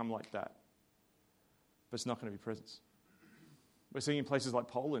 They could come like that. But it's not going to be presence. We're seeing in places like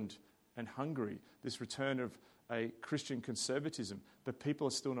Poland and Hungary this return of a Christian conservatism, but people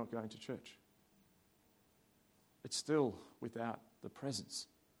are still not going to church. It's still without the presence.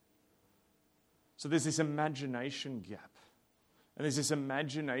 So there's this imagination gap. And there's this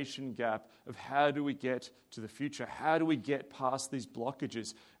imagination gap of how do we get to the future? How do we get past these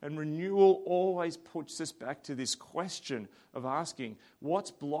blockages? And renewal always puts us back to this question of asking,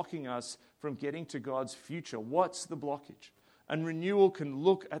 what's blocking us from getting to God's future? What's the blockage? And renewal can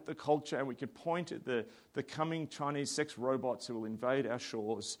look at the culture, and we can point at the coming Chinese sex robots who will invade our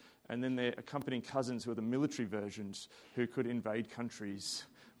shores, and then their accompanying cousins who are the military versions who could invade countries.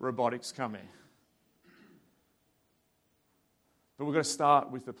 Robotics coming. But we've got to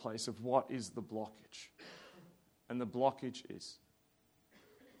start with the place of what is the blockage. And the blockage is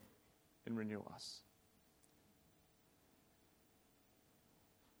in Renew Us.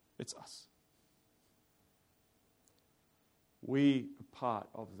 It's us. We are part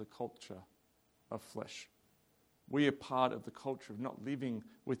of the culture of flesh. We are part of the culture of not living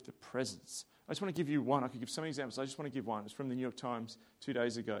with the presence. I just want to give you one. I could give so many examples. I just want to give one. It's from the New York Times 2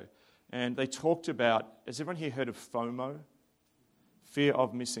 days ago. And they talked about, has everyone here heard of FOMO? Fear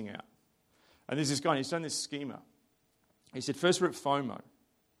of missing out. And there's this guy, and he's done this schema. He said, first we're at FOMO,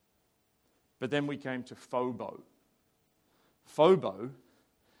 but then we came to FOBO. FOBO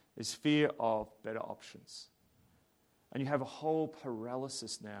is fear of better options. And you have a whole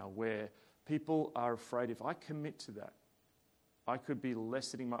paralysis now where people are afraid if I commit to that, I could be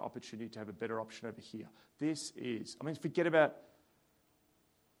lessening my opportunity to have a better option over here. Forget about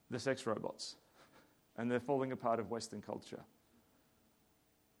the sex robots and the falling apart of Western culture.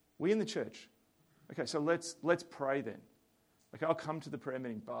 We in the church, okay, so let's pray then. Okay, I'll come to the prayer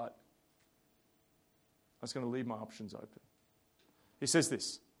meeting, but I was going to leave my options open. He says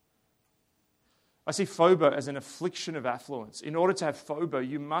this, I see FOBO as an affliction of affluence. In order to have FOBO,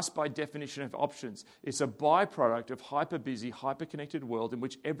 you must by definition have options. It's a byproduct of hyper-busy, hyper-connected world in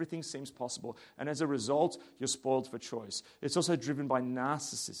which everything seems possible, and as a result, you're spoiled for choice. It's also driven by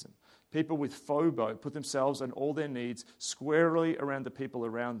narcissism. People with FOBO put themselves and all their needs squarely around the people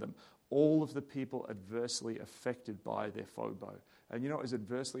around them. All of the people adversely affected by their FOBO. And you know what is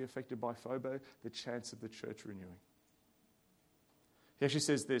adversely affected by FOBO? The chance of the church renewing. He actually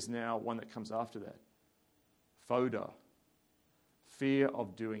says there's now one that comes after that. FODA. Fear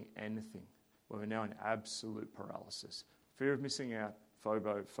of doing anything. Where we're now in absolute paralysis. Fear of missing out.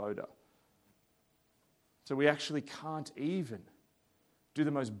 FOBO, FODA. So we actually can't even do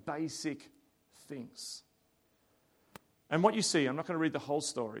the most basic things. And what you see, I'm not going to read the whole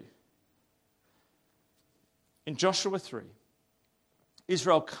story. In Joshua 3,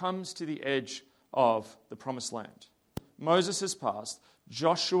 Israel comes to the edge of the promised land. Moses has passed.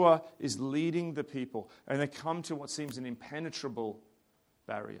 Joshua is leading the people, and they come to what seems an impenetrable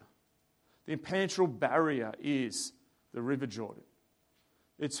barrier. The impenetrable barrier is the River Jordan.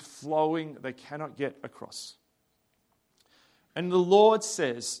 It's flowing, they cannot get across. And the Lord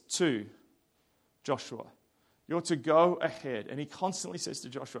says to Joshua, you're to go ahead. And he constantly says to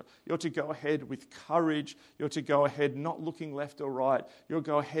Joshua, you're to go ahead with courage. You're to go ahead not looking left or right. You'll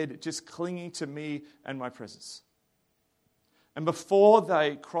go ahead just clinging to me and my presence. And before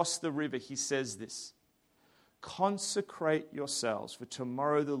they cross the river, he says this, consecrate yourselves, for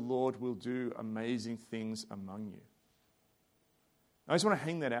tomorrow the Lord will do amazing things among you. I just want to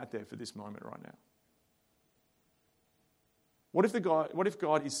hang that out there for this moment right now. What if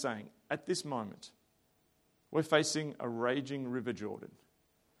God is saying, at this moment, We're facing a raging River Jordan.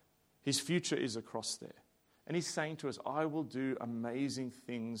 His future is across there. And he's saying to us, I will do amazing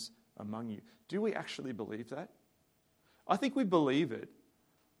things among you. Do we actually believe that? I think we believe it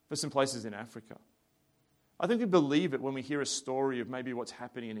for some places in Africa. I think we believe it when we hear a story of maybe what's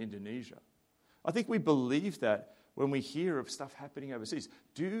happening in Indonesia. I think we believe that when we hear of stuff happening overseas.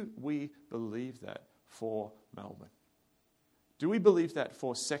 Do we believe that for Melbourne? Do we believe that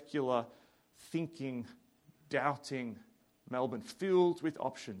for secular, thinking, doubting Melbourne, filled with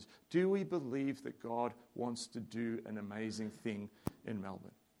options? Do we believe that God wants to do an amazing thing in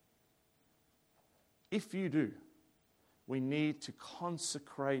Melbourne? If you do, we need to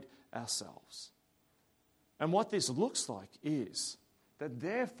consecrate ourselves. And what this looks like is that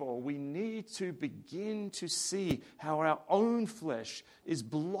therefore we need to begin to see how our own flesh is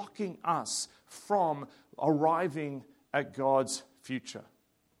blocking us from arriving at God's future.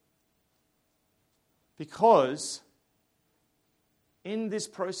 Because in this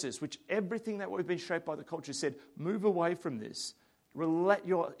process, which everything that we've been shaped by the culture said, move away from this. Let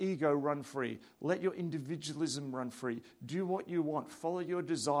your ego run free. Let your individualism run free. Do what you want. Follow your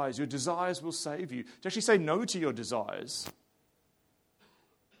desires. Your desires will save you. To actually say no to your desires.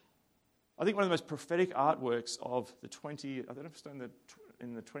 I think one of the most prophetic artworks of the 20th, I don't know if it's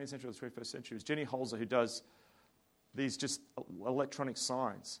in the 20th century or the 21st century, is Jenny Holzer, who does these just electronic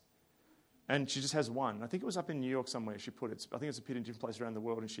signs. And she just has one. I think it was up in New York somewhere she put it. I think it's appeared in different places around the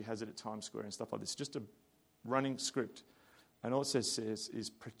world, and she has it at Times Square and stuff like this. Just a running script. And all it says is,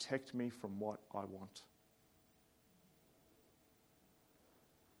 protect me from what I want.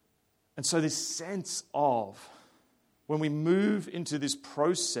 And so this sense of, when we move into this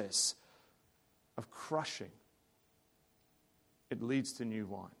process of crushing, it leads to new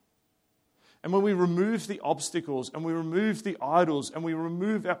wine. And when we remove the obstacles, and we remove the idols, and we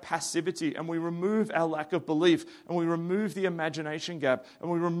remove our passivity, and we remove our lack of belief, and we remove the imagination gap, and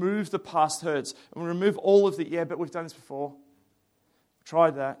we remove the past hurts, and we remove all of the, yeah, but we've done this before.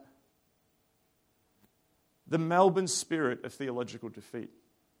 Tried that. The Melbourne spirit of theological defeat.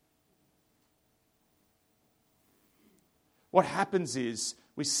 What happens is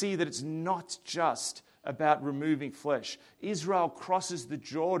we see that it's not just about removing flesh. Israel crosses the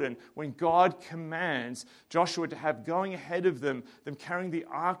Jordan when God commands Joshua to have going ahead of them carrying the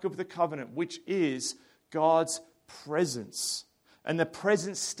Ark of the Covenant, which is God's presence. And the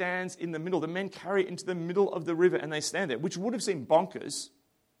presence stands in the middle. The men carry it into the middle of the river and they stand there, which would have seemed bonkers.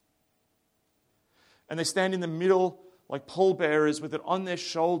 And they stand in the middle like pallbearers with it on their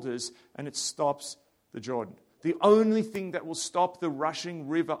shoulders, and it stops the Jordan. The only thing that will stop the rushing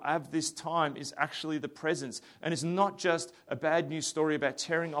river of this time is actually the presence. And it's not just a bad news story about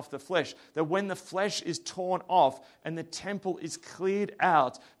tearing off the flesh. That when the flesh is torn off and the temple is cleared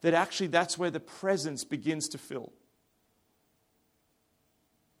out, that actually that's where the presence begins to fill.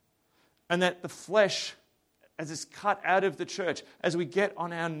 And that the flesh, as it's cut out of the church, as we get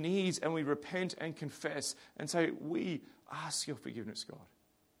on our knees and we repent and confess and say, we ask your forgiveness, God.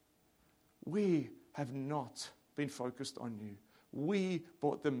 We have not been focused on you. We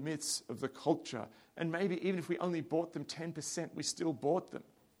bought the myths of the culture. And maybe even if we only bought them 10%, we still bought them.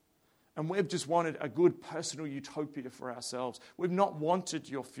 And we've just wanted a good personal utopia for ourselves. We've not wanted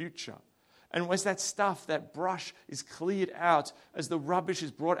your future. And as that stuff, that brush is cleared out, as the rubbish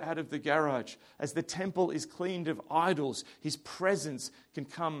is brought out of the garage, as the temple is cleaned of idols, his presence can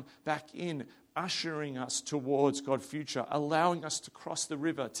come back in, ushering us towards God's future, allowing us to cross the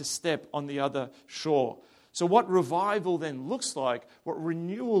river, to step on the other shore. So what revival then looks like, what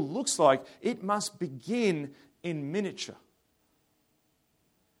renewal looks like, it must begin in miniature.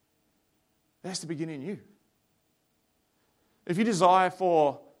 It has to begin in you. If you desire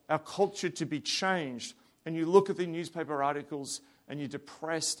for our culture to be changed, and you look at the newspaper articles and you're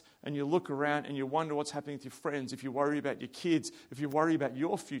depressed and you look around and you wonder what's happening with your friends, if you worry about your kids, if you worry about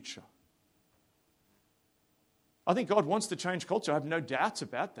your future. I think God wants to change culture. I have no doubts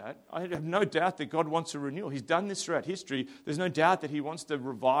about that. I have no doubt that God wants a renewal. He's done this throughout history. There's no doubt that he wants to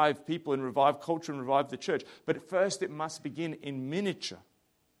revive people and revive culture and revive the church. But at first it must begin in miniature,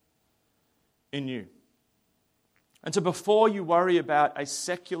 in you. And so before you worry about a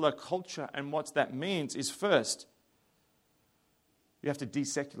secular culture and what that means is first, you have to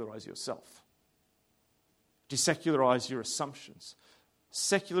desecularize yourself. Desecularize your assumptions.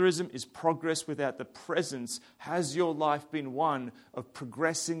 Secularism is progress without the presence. Has your life been one of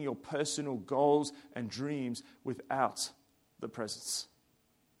progressing your personal goals and dreams without the presence?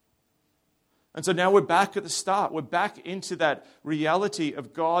 And so now we're back at the start. We're back into that reality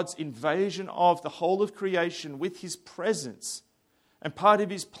of God's invasion of the whole of creation with his presence. And part of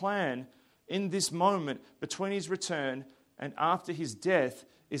his plan in this moment between his return and after his death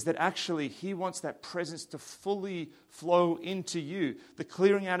is that actually he wants that presence to fully flow into you. The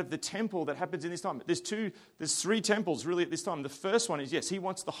clearing out of the temple that happens in this time. There's three temples really at this time. The first one is, yes, he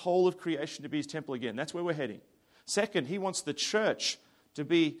wants the whole of creation to be his temple again. That's where we're heading. Second, he wants the church to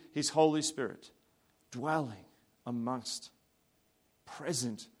be his Holy Spirit, dwelling amongst,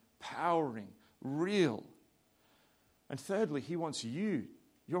 present, powering, real. And thirdly, he wants you.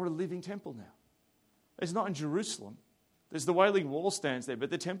 You're a living temple now. It's not in Jerusalem. There's the Wailing Wall stands there, but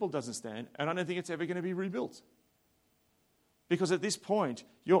the temple doesn't stand, and I don't think it's ever going to be rebuilt. Because at this point,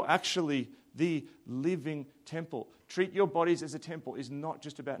 you're actually the living temple. Treat your bodies as a temple is not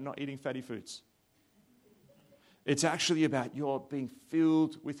just about not eating fatty foods. It's actually about your being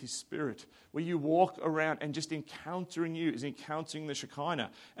filled with His Spirit, where you walk around and just encountering you is encountering the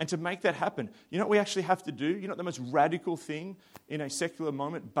Shekinah. And to make that happen, you know what we actually have to do? You know what the most radical thing in a secular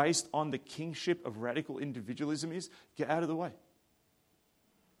moment based on the kingship of radical individualism is? Get out of the way.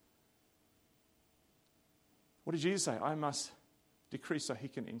 What did Jesus say? I must decrease so He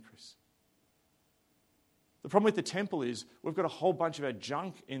can increase. The problem with the temple is we've got a whole bunch of our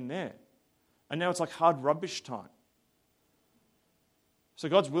junk in there. And now it's like hard rubbish time. So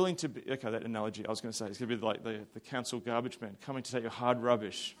God's willing to be... Okay, that analogy I was going to say, it's going to be like the council garbage man coming to take your hard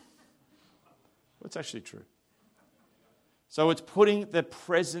rubbish. Well, it's actually true. So it's putting the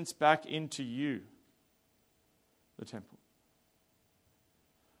presence back into you, the temple.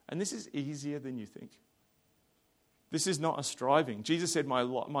 And this is easier than you think. This is not a striving. Jesus said,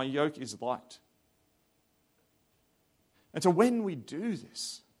 my yoke is light. And so when we do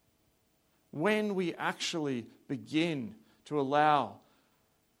this, when we actually begin to allow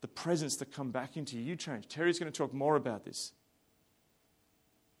the presence to come back into you, change. Terry's going to talk more about this.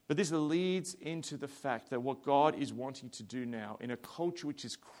 But this leads into the fact that what God is wanting to do now in a culture which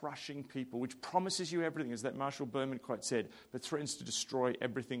is crushing people, which promises you everything, as that Marshall Berman quote said, but threatens to destroy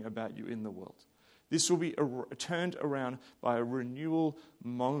everything about you in the world. This will be turned around by a renewal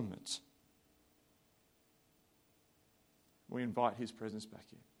moment. We invite His presence back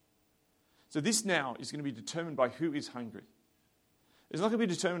in. So this now is going to be determined by who is hungry. It's not going to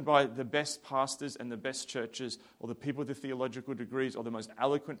be determined by the best pastors and the best churches or the people with the theological degrees or the most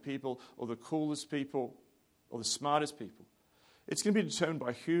eloquent people or the coolest people or the smartest people. It's going to be determined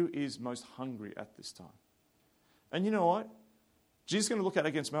by who is most hungry at this time. And you know what? Jesus is going to look at it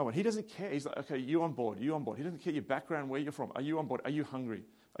against Melbourne. He doesn't care. He's like, okay, you on board, you on board. He doesn't care your background, where you're from. Are you on board? Are you hungry?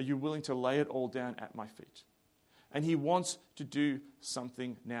 Are you willing to lay it all down at my feet? And He wants to do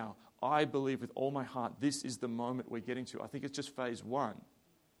something now. I believe with all my heart this is the moment we're getting to. I think it's just phase one.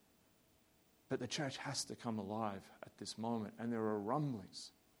 But the church has to come alive at this moment. And there are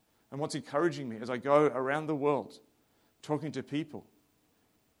rumblings. And what's encouraging me as I go around the world talking to people,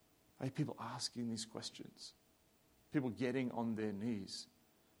 I have people asking these questions. People getting on their knees.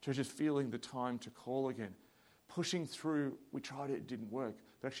 Churches feeling the time to call again. Pushing through, we tried it didn't work.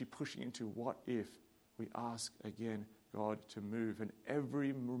 But actually pushing into what if we ask again God to move. And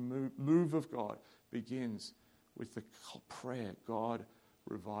every move of God begins with the prayer, God,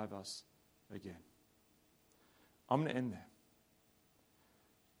 revive us again. I'm going to end there.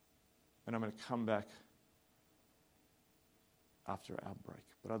 And I'm going to come back after our break.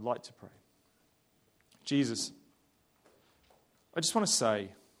 But I'd like to pray. Jesus, I just want to say,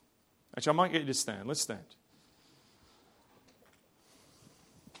 actually I might get you to stand. Let's stand.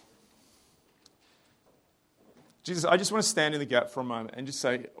 Jesus, I just want to stand in the gap for a moment and just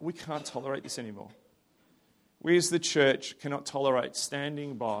say, we can't tolerate this anymore. We as the church cannot tolerate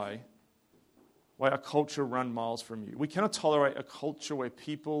standing by while a culture run miles from you. We cannot tolerate a culture where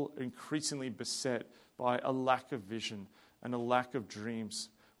people are increasingly beset by a lack of vision and a lack of dreams.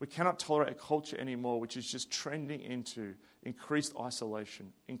 We cannot tolerate a culture anymore which is just trending into increased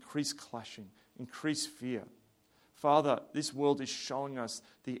isolation, increased clashing, increased fear. Father, this world is showing us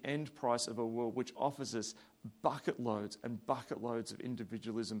the end price of a world which offers us bucket loads and bucket loads of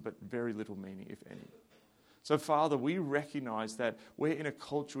individualism, but very little meaning, if any. So, Father, we recognize that we're in a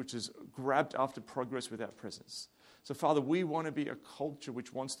culture which is grabbed after progress without presence. So, Father, we want to be a culture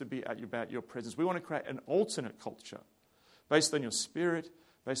which wants to be about your presence. We want to create an alternate culture based on your Spirit,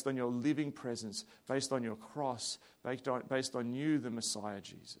 based on your living presence, based on your cross, based on you, the Messiah,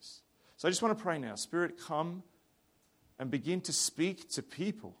 Jesus. So I just want to pray now. Spirit, come and begin to speak to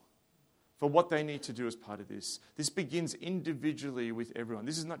people for what they need to do as part of this. This begins individually with everyone.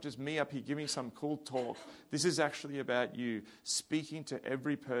 This is not just me up here giving some cool talk. This is actually about you speaking to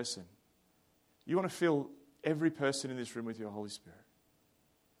every person. You want to fill every person in this room with your Holy Spirit.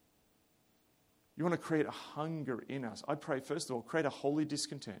 You want to create a hunger in us. I pray, first of all, create a holy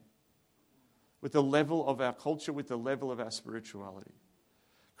discontent. with the level of our culture, with the level of our spirituality.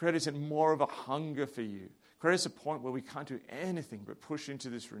 Create us in more of a hunger for you. Create us a point where we can't do anything but push into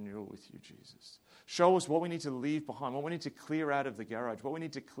this renewal with you, Jesus. Show us what we need to leave behind, what we need to clear out of the garage, what we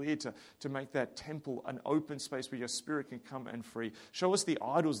need to clear to make that temple an open space where your Spirit can come and free. Show us the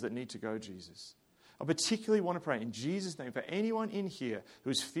idols that need to go, Jesus. I particularly want to pray in Jesus' name for anyone in here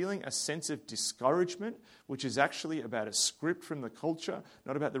who is feeling a sense of discouragement, which is actually about a script from the culture,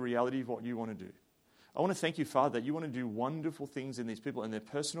 not about the reality of what you want to do. I want to thank you, Father, that you want to do wonderful things in these people in their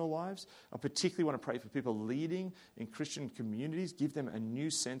personal lives. I particularly want to pray for people leading in Christian communities. Give them a new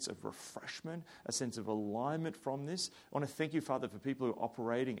sense of refreshment, a sense of alignment from this. I want to thank you, Father, for people who are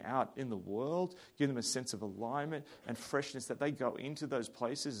operating out in the world. Give them a sense of alignment and freshness, that they go into those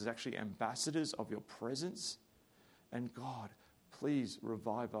places as actually ambassadors of your presence. And God, please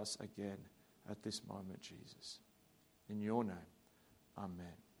revive us again at this moment, Jesus. In your name,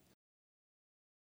 amen.